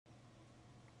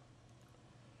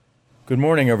Good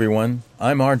morning, everyone.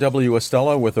 I'm R.W.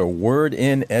 Estella with a word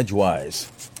in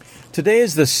Edgewise. Today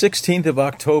is the 16th of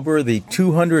October, the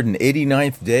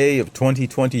 289th day of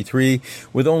 2023,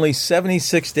 with only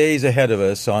 76 days ahead of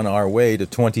us on our way to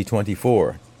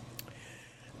 2024.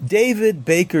 David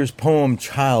Baker's poem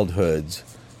Childhoods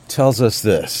tells us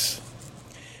this: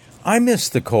 I miss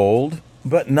the cold,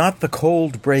 but not the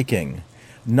cold breaking,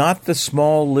 not the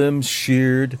small limbs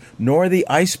sheared, nor the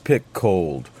ice pick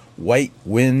cold, white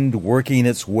wind working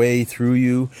its way through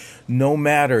you, no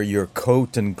matter your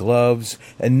coat and gloves,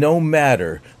 and no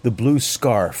matter the blue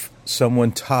scarf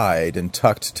someone tied and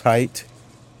tucked tight.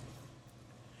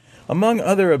 Among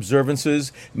other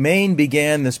observances, Maine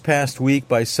began this past week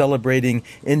by celebrating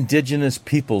Indigenous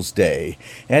Peoples Day,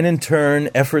 and in turn,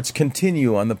 efforts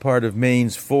continue on the part of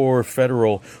Maine's 4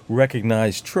 federal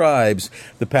recognized tribes,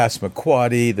 the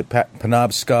Passamaquoddy, the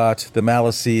Penobscot, the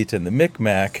Maliseet, and the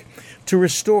Micmac, to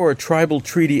restore tribal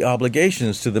treaty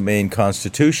obligations to the Maine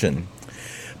Constitution.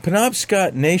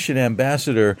 Penobscot Nation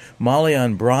Ambassador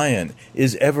Molly-Ann Bryant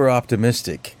is ever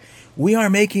optimistic. We are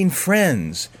making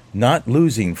friends, not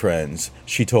losing friends,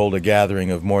 she told a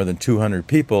gathering of more than 200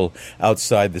 people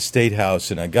outside the State House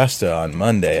in Augusta on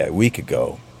Monday, a week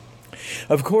ago.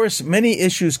 Of course, many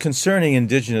issues concerning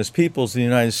Indigenous peoples in the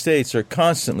United States are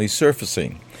constantly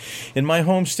surfacing. In my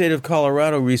home state of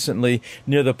Colorado recently,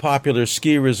 near the popular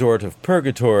ski resort of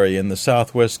Purgatory in the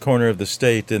southwest corner of the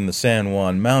state in the San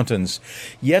Juan Mountains,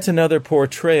 yet another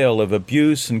portrayal of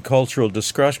abuse and cultural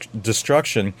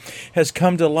destruction has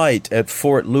come to light at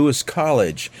Fort Lewis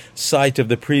College, site of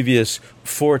the previous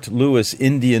Fort Lewis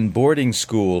Indian boarding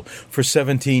school for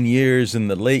 17 years in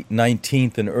the late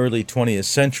 19th and early 20th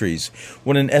centuries,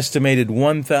 when an estimated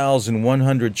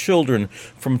 1,100 children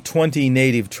from 20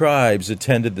 native tribes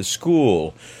attended the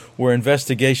school, where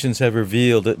investigations have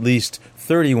revealed at least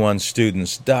 31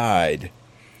 students died.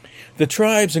 The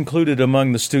tribes included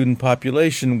among the student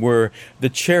population were the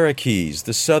Cherokees,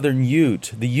 the Southern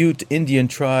Ute, the Ute Indian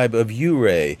tribe of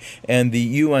Ouray, and the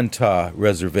Uintah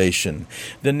Reservation,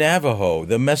 the Navajo,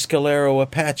 the Mescalero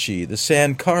Apache, the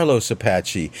San Carlos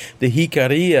Apache, the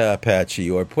Jicarilla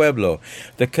Apache or Pueblo,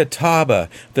 the Catawba,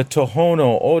 the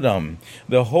Tohono O'odham,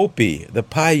 the Hopi, the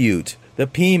Paiute, the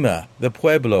Pima, the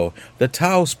Pueblo, the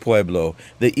Taos Pueblo,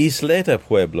 the Isleta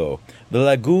Pueblo, the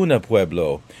Laguna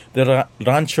Pueblo, the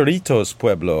Rancheritos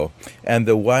Pueblo, and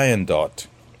the Wyandot.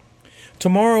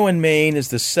 Tomorrow in Maine is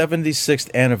the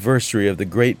 76th anniversary of the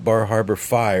Great Bar Harbor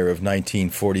Fire of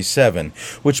 1947,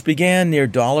 which began near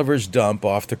Dolliver's Dump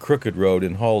off the Crooked Road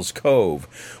in Hall's Cove,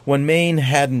 when Maine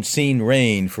hadn't seen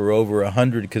rain for over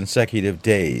 100 consecutive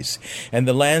days, and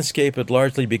the landscape had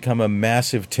largely become a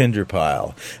massive tinder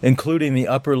pile, including the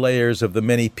upper layers of the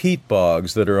many peat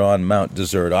bogs that are on Mount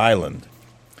Desert Island.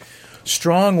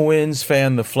 Strong winds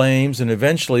fanned the flames, and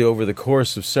eventually, over the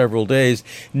course of several days,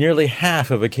 nearly half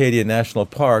of Acadia National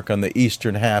Park on the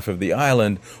eastern half of the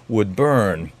island would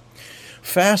burn.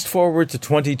 Fast forward to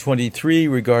 2023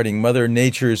 regarding Mother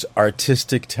Nature's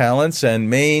artistic talents,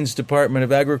 and Maine's Department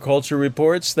of Agriculture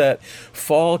reports that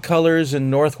fall colors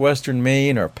in northwestern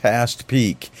Maine are past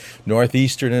peak.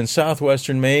 Northeastern and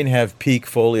southwestern Maine have peak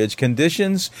foliage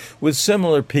conditions, with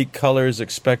similar peak colors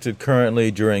expected currently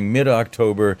during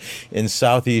mid-October in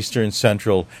southeastern,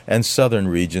 central, and southern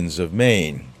regions of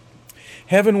Maine.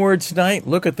 Heavenward tonight,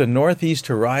 look at the northeast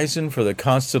horizon for the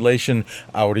constellation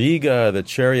Auriga the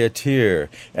Charioteer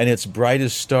and its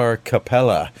brightest star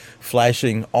Capella,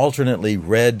 flashing alternately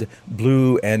red,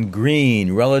 blue, and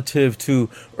green relative to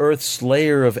Earth's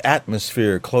layer of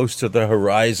atmosphere close to the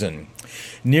horizon.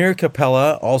 Near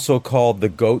Capella, also called the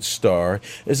Goat Star,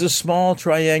 is a small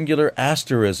triangular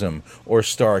asterism, or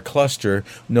star cluster,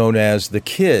 known as the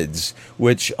Kids,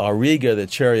 which Auriga the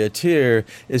Charioteer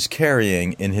is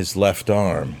carrying in his left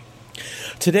arm.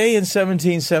 Today in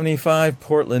 1775,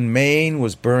 Portland, Maine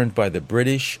was burned by the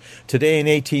British. Today in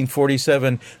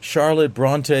 1847, Charlotte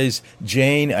Bronte's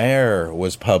Jane Eyre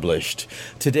was published.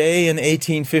 Today in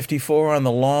 1854, on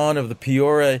the lawn of the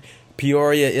Peoria,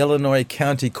 Illinois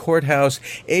County Courthouse,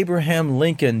 Abraham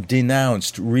Lincoln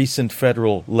denounced recent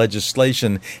federal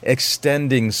legislation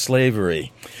extending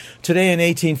slavery. Today in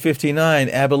 1859,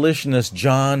 abolitionist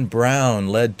John Brown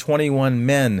led 21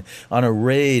 men on a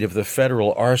raid of the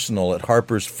federal arsenal at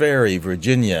Harper's Ferry,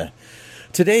 Virginia.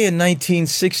 Today in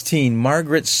 1916,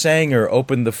 Margaret Sanger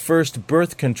opened the first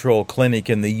birth control clinic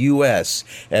in the U.S.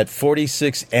 at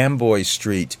 46 Amboy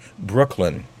Street,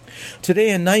 Brooklyn. Today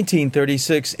in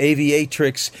 1936,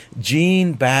 aviatrix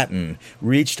Jean Batten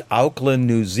reached Auckland,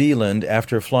 New Zealand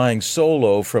after flying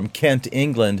solo from Kent,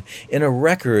 England in a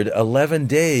record 11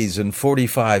 days and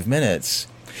 45 minutes.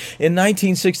 In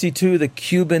 1962, the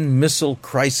Cuban Missile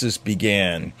Crisis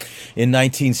began. In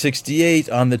 1968,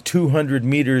 on the 200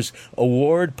 meters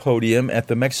award podium at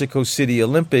the Mexico City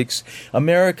Olympics,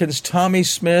 Americans Tommy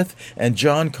Smith and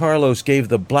John Carlos gave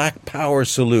the Black Power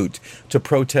salute to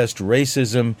protest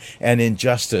racism and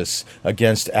injustice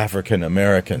against African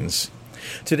Americans.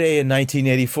 Today in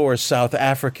 1984, South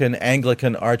African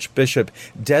Anglican Archbishop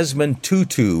Desmond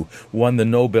Tutu won the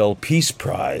Nobel Peace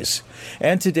Prize.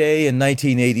 And today in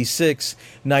 1986,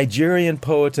 Nigerian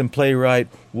poet and playwright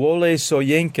Wole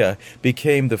Soyinka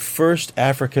became the first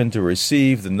African to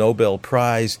receive the Nobel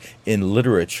Prize in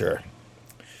Literature.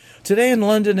 Today in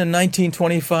London in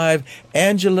 1925,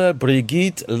 Angela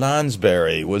Brigitte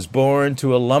Lansbury was born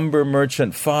to a lumber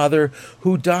merchant father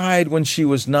who died when she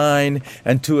was 9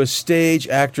 and to a stage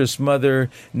actress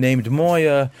mother named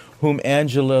Moya, whom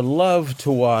Angela loved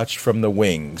to watch from the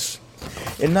wings.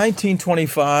 In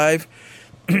 1925,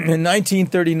 in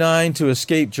 1939, to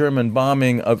escape German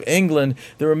bombing of England,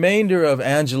 the remainder of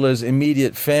Angela's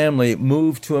immediate family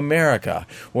moved to America,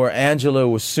 where Angela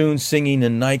was soon singing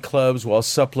in nightclubs while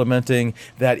supplementing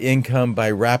that income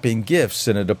by wrapping gifts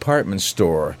in a department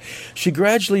store. She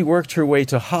gradually worked her way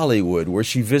to Hollywood, where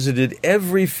she visited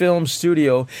every film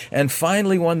studio and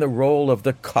finally won the role of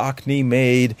the Cockney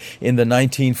maid in the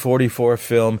 1944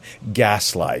 film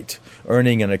Gaslight,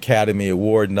 earning an Academy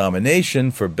Award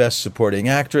nomination for Best Supporting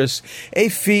Actress, a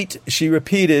feat she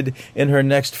repeated in her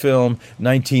next film,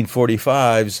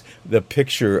 1945's The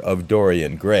Picture of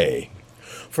Dorian Gray.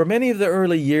 For many of the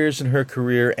early years in her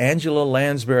career, Angela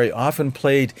Lansbury often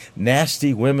played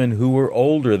nasty women who were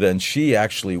older than she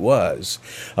actually was.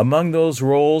 Among those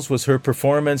roles was her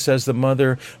performance as the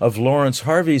mother of Lawrence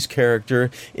Harvey's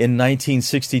character in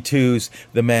 1962's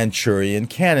The Manchurian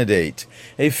Candidate,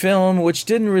 a film which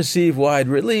didn't receive wide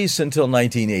release until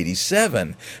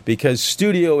 1987 because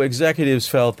studio executives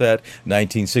felt that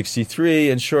 1963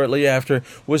 and shortly after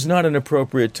was not an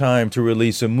appropriate time to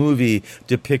release a movie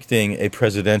depicting a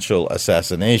presidential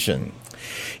assassination.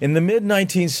 In the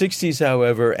mid-1960s,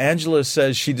 however, Angela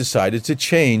says she decided to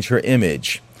change her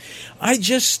image. "I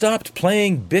just stopped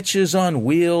playing bitches on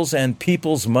wheels and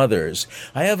people's mothers.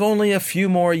 I have only a few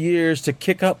more years to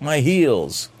kick up my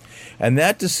heels." And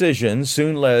that decision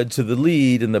soon led to the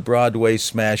lead in the Broadway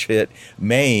smash hit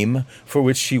Mame, for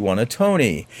which she won a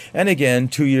Tony, and again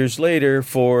 2 years later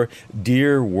for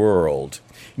Dear World.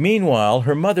 Meanwhile,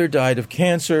 her mother died of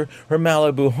cancer, her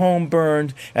Malibu home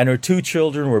burned, and her 2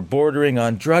 children were bordering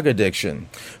on drug addiction,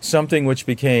 something which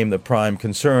became the prime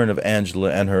concern of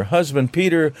Angela and her husband,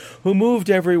 Peter, who moved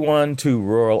everyone to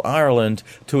rural Ireland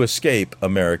to escape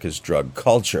America's drug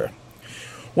culture.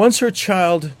 Once her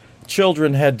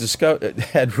children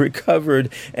had recovered,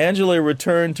 Angela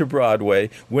returned to Broadway,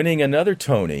 winning another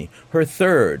Tony, her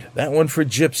third, that one for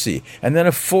Gypsy, and then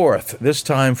a fourth, this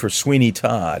time for Sweeney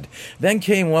Todd. Then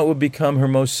came what would become her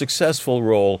most successful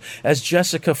role as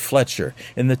Jessica Fletcher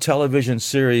in the television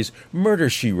series Murder,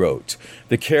 She Wrote,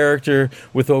 the character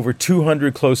with over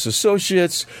 200 close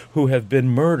associates who have been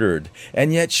murdered,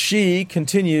 and yet she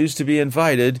continues to be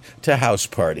invited to house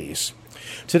parties.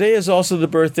 Today is also the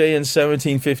birthday in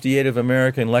 1758 of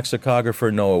American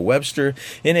lexicographer Noah Webster,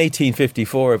 in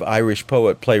 1854 of Irish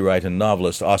poet, playwright, and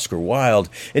novelist Oscar Wilde,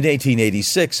 in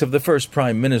 1886 of the first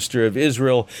Prime Minister of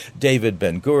Israel, David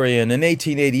Ben-Gurion, in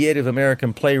 1888 of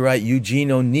American playwright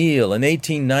Eugene O'Neill, in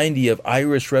 1890 of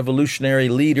Irish revolutionary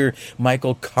leader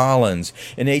Michael Collins,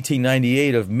 in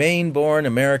 1898 of Maine-born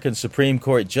American Supreme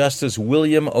Court Justice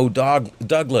William O.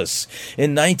 Douglas,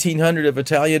 in 1900 of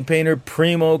Italian painter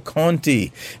Primo Conti,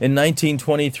 in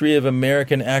 1923 of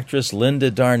American actress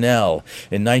Linda Darnell,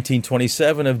 in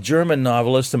 1927 of German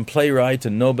novelist and playwright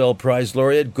and Nobel Prize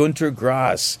laureate Günter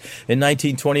Grass, in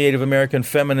 1928 of American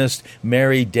feminist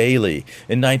Mary Daly,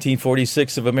 in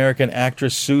 1946 of American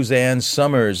actress Suzanne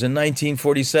Summers, in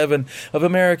 1947 of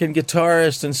American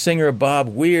guitarist and singer Bob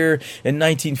Weir, in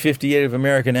 1958 of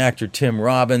American actor Tim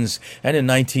Robbins, and in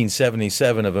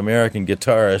 1977 of American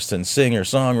guitarist and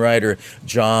singer-songwriter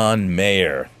John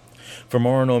Mayer. From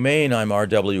Orono, Maine, I'm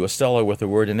R.W. Estella with a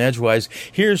word in Edgewise.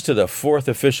 Here's to the 4th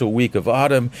official week of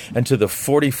autumn and to the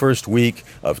 41st week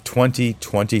of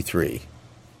 2023.